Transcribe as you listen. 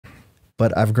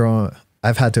but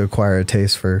I've had to acquire a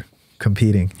taste for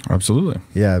competing. Absolutely.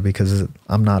 Yeah, because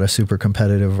I'm not a super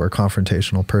competitive or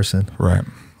confrontational person. Right.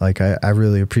 Like I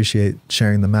really appreciate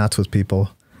sharing the mats with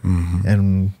people. Mm-hmm.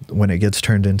 And when it gets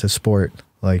turned into sport,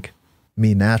 like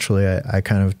me naturally, I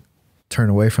kind of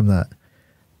turn away from that.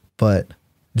 But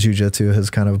jiu-jitsu has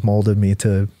kind of molded me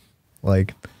to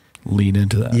like lean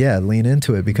into that. Yeah, lean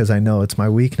into it because I know it's my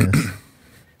weakness.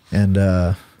 And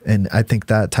I think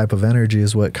that type of energy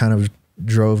is what kind of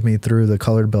drove me through the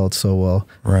colored belt so well.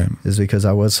 Right. Is because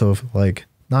I was so like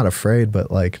not afraid,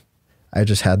 but like I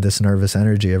just had this nervous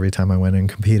energy every time I went and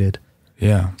competed.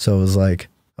 Yeah. So it was like,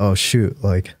 oh shoot,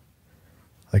 like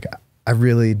I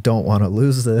really don't want to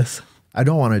lose this. I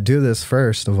don't want to do this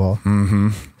first of all. Mm-hmm.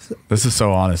 This is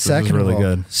so honest. This is really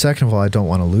good. Second of all, I don't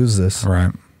want to lose this.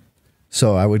 Right.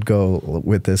 So I would go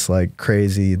with this like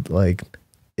crazy, like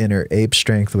inner ape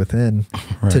strength within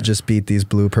to just beat these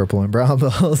blue, purple, and brown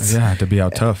belts. Yeah, to be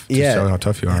out tough. To show how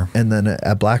tough you are. And then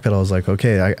at black belt, I was like,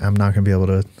 okay, I'm not going to be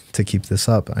able to keep this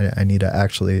up. I need to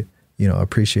actually,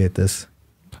 appreciate this.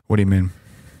 What do you mean?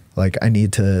 Like I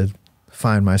need to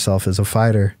find myself as a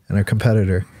fighter and a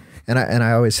competitor. And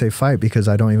I always say fight because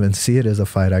I don't even see it as a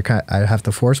fight. I have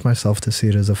to force myself to see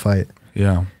it as a fight.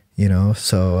 Yeah.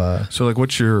 So like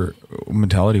what's your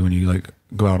mentality when you like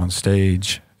go out on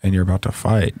stage and you're about to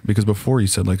fight? Because before you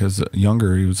said like as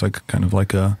younger, he was like kind of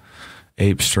like a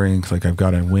ape strength, like I've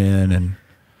got to win.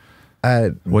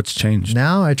 And what's changed?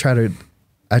 Now I try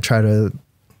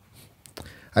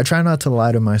not to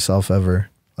lie to myself ever.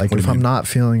 Like if I'm not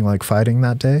feeling like fighting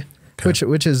that day, which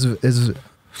is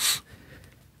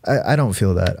I don't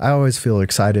feel that. I always feel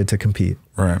excited to compete.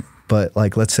 Right. But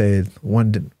like, let's say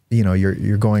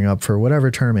you're going up for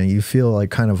whatever tournament, you feel like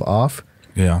kind of off.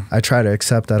 Yeah. I try to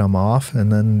accept that I'm off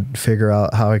and then figure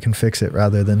out how I can fix it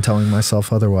rather than telling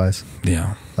myself otherwise.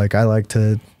 Yeah. Like I like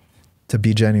to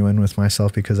be genuine with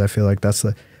myself because I feel like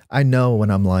I know when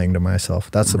I'm lying to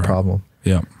myself. That's the problem.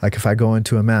 Yeah. Like if I go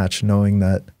into a match knowing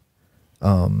that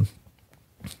I'm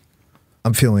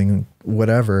feeling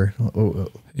whatever,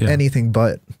 anything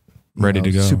but ready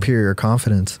to go, superior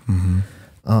confidence. Mm-hmm.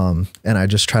 And I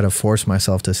just try to force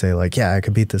myself to say like, yeah, I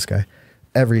could beat this guy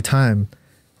every time.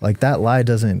 Like that lie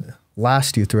doesn't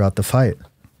last you throughout the fight.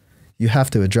 You have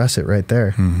to address it right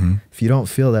there. Mm-hmm. If you don't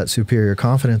feel that superior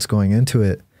confidence going into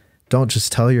it, don't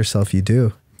just tell yourself you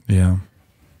do. Yeah.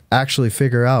 Actually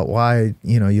figure out why,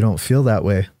 you don't feel that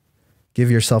way.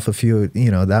 Give yourself a few,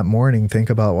 that morning,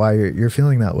 think about why you're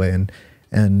feeling that way.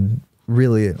 And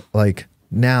really like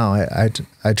now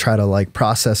I try to like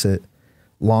process it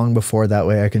long before, that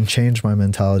way I can change my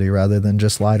mentality rather than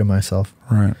just lie to myself.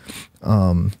 Right.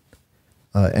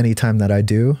 Anytime that I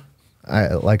do,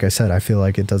 like I said, I feel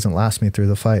like it doesn't last me through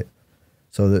the fight.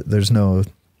 So there's no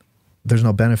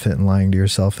benefit in lying to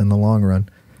yourself in the long run.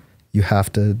 You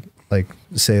have to like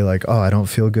say like, oh, I don't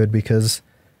feel good because,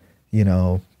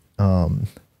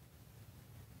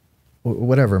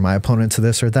 whatever, my opponent's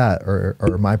this or that,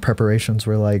 or my preparations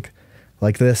were like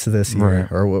this year,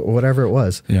 or whatever it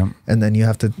was. Yeah. And then you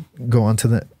have to go on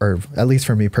to or at least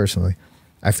for me personally,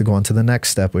 I have to go on to the next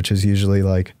step, which is usually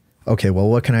like, okay, well,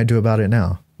 what can I do about it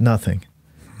now? Nothing.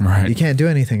 Right. You can't do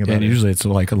anything about it. And usually it's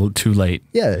like a little too late.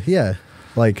 Yeah. Yeah.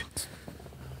 Like,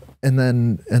 and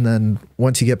then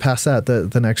once you get past that,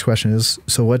 the next question is,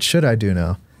 so what should I do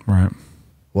now? Right.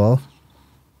 Well,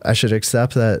 I should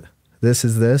accept that this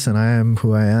is this and I am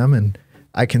who I am and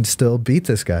I can still beat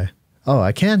this guy. Oh,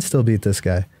 I can still beat this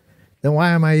guy. Then why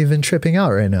am I even tripping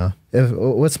out right now?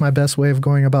 What's my best way of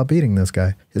going about beating this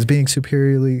guy? Is being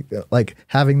superiorly, like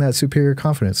having that superior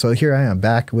confidence. So here I am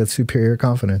back with superior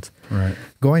confidence. Right.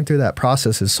 Going through that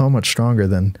process is so much stronger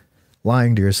than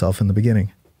lying to yourself in the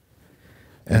beginning.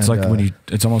 It's like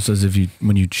it's almost as if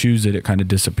when you choose it, it kind of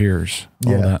disappears.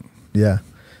 All that. Yeah.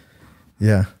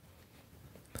 Yeah.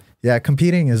 Yeah.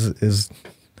 Competing is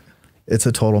it's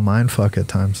a total mind fuck at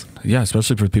times. Yeah,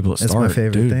 especially for people that start. It's my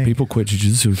favorite thing. People quit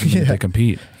jiu-jitsu because they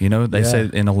compete. They say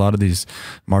in a lot of these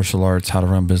martial arts, how to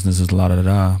run businesses,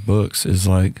 books is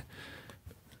like,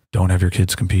 don't have your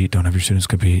kids compete, don't have your students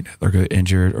compete. They'll get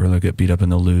injured or they'll get beat up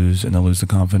and they'll lose the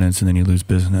confidence and then you lose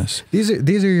business. These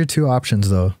are your two options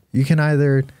though. You can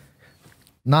either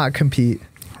not compete,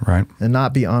 right, and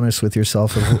not be honest with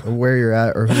yourself of where you're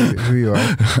at or who you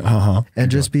are,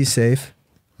 and just be safe.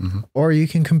 Mm-hmm. Or you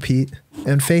can compete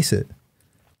and face it.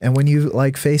 And when you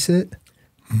like face it,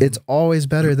 it's always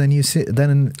better than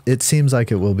than it seems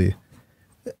like it will be.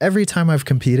 Every time I've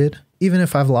competed, even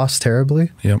if I've lost terribly,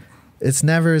 it's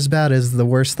never as bad as the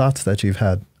worst thoughts that you've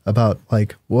had about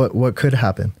like what could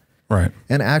happen. Right.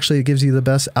 And actually it gives you the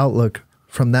best outlook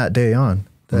from that day on.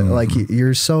 That like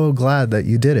you're so glad that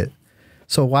you did it.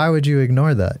 So why would you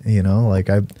ignore that? You know, like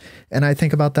I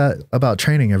think about that, about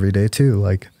training every day too.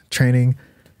 Like training,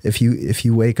 if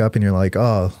you wake up and you're like,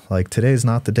 oh, like today's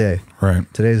not the day. Right.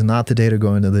 Today's not the day to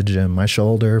go into the gym. My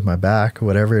shoulder, my back,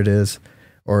 whatever it is,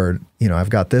 or, you know, I've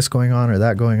got this going on or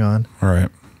that going on. Right.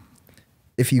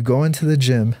 If you go into the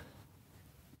gym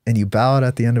and you bow out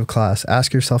at the end of class,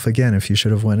 ask yourself again if you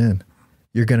should have went in.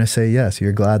 You're going to say yes.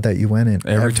 You're glad that you went in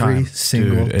every time.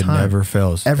 Single Dude, it time. never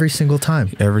fails. Every single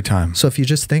time. Every time. So if you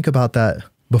just think about that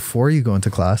before you go into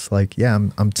class, like, yeah,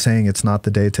 I'm saying it's not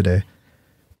the day today,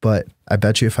 but I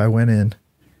bet you if I went in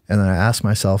and then I asked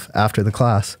myself after the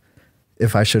class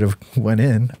if I should have went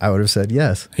in, I would have said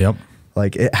yes. Yep.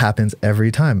 Like it happens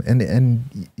every time.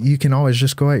 And you can always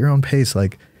just go at your own pace.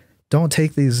 Like don't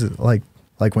take these, like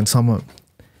when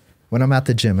I'm at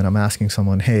the gym and I'm asking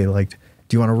someone, hey, like,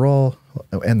 do you want to roll?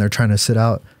 And they're trying to sit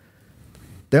out.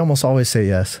 They almost always say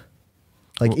yes.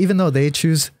 Like even though they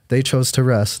chose to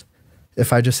rest,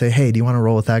 if I just say, hey, do you want to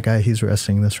roll with that guy? He's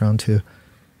resting this round too.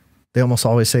 They almost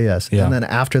always say yes. Yeah. And then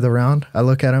after the round, I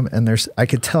look at them and I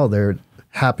could tell they're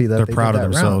happy that they're proud of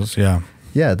themselves. Round.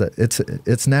 Yeah. Yeah.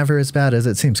 It's never as bad as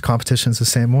it seems. Competition's the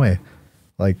same way.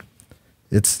 Like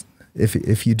it's,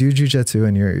 if you do jujitsu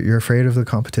and you're afraid of the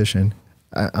competition,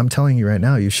 I'm telling you right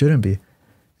now, you shouldn't be.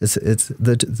 It's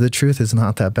the truth is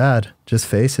not that bad. Just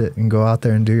face it and go out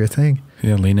there and do your thing.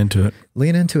 Yeah, lean into it.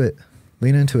 Lean into it.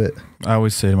 Lean into it. I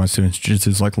always say to my students,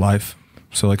 jiu-jitsu is like life.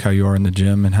 So like how you are in the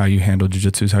gym and how you handle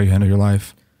jiu-jitsu is how you handle your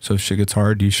life. So if shit gets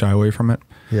hard, do you shy away from it?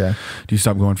 Yeah. Do you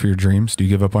stop going for your dreams? Do you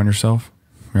give up on yourself?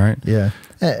 Right? Yeah.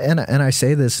 And I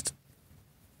say this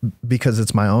because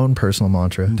it's my own personal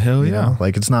mantra. Hell yeah. You know?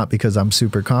 Like it's not because I'm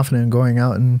super confident in going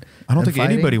out and I don't think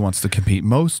fighting. Anybody wants to compete.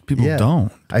 Most people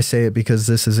don't. I say it because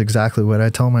this is exactly what I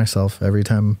tell myself every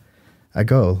time I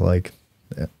go. Like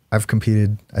I've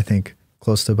competed, I think,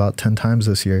 close to about 10 times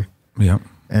this year. Yeah.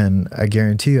 And I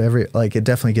guarantee you it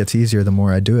definitely gets easier the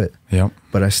more I do it. Yeah.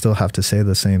 But I still have to say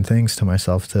the same things to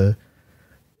myself to,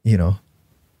 you know,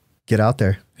 get out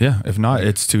there. Yeah. If not,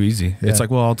 it's too easy. Yeah. It's like,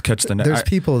 well, I'll catch the next. There's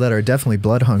people that are definitely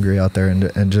blood hungry out there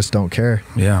and just don't care.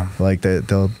 Yeah. Like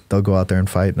they'll go out there and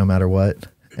fight no matter what.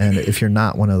 And if you're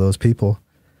not one of those people,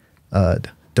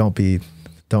 don't be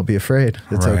afraid.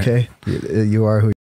 It's okay. You are who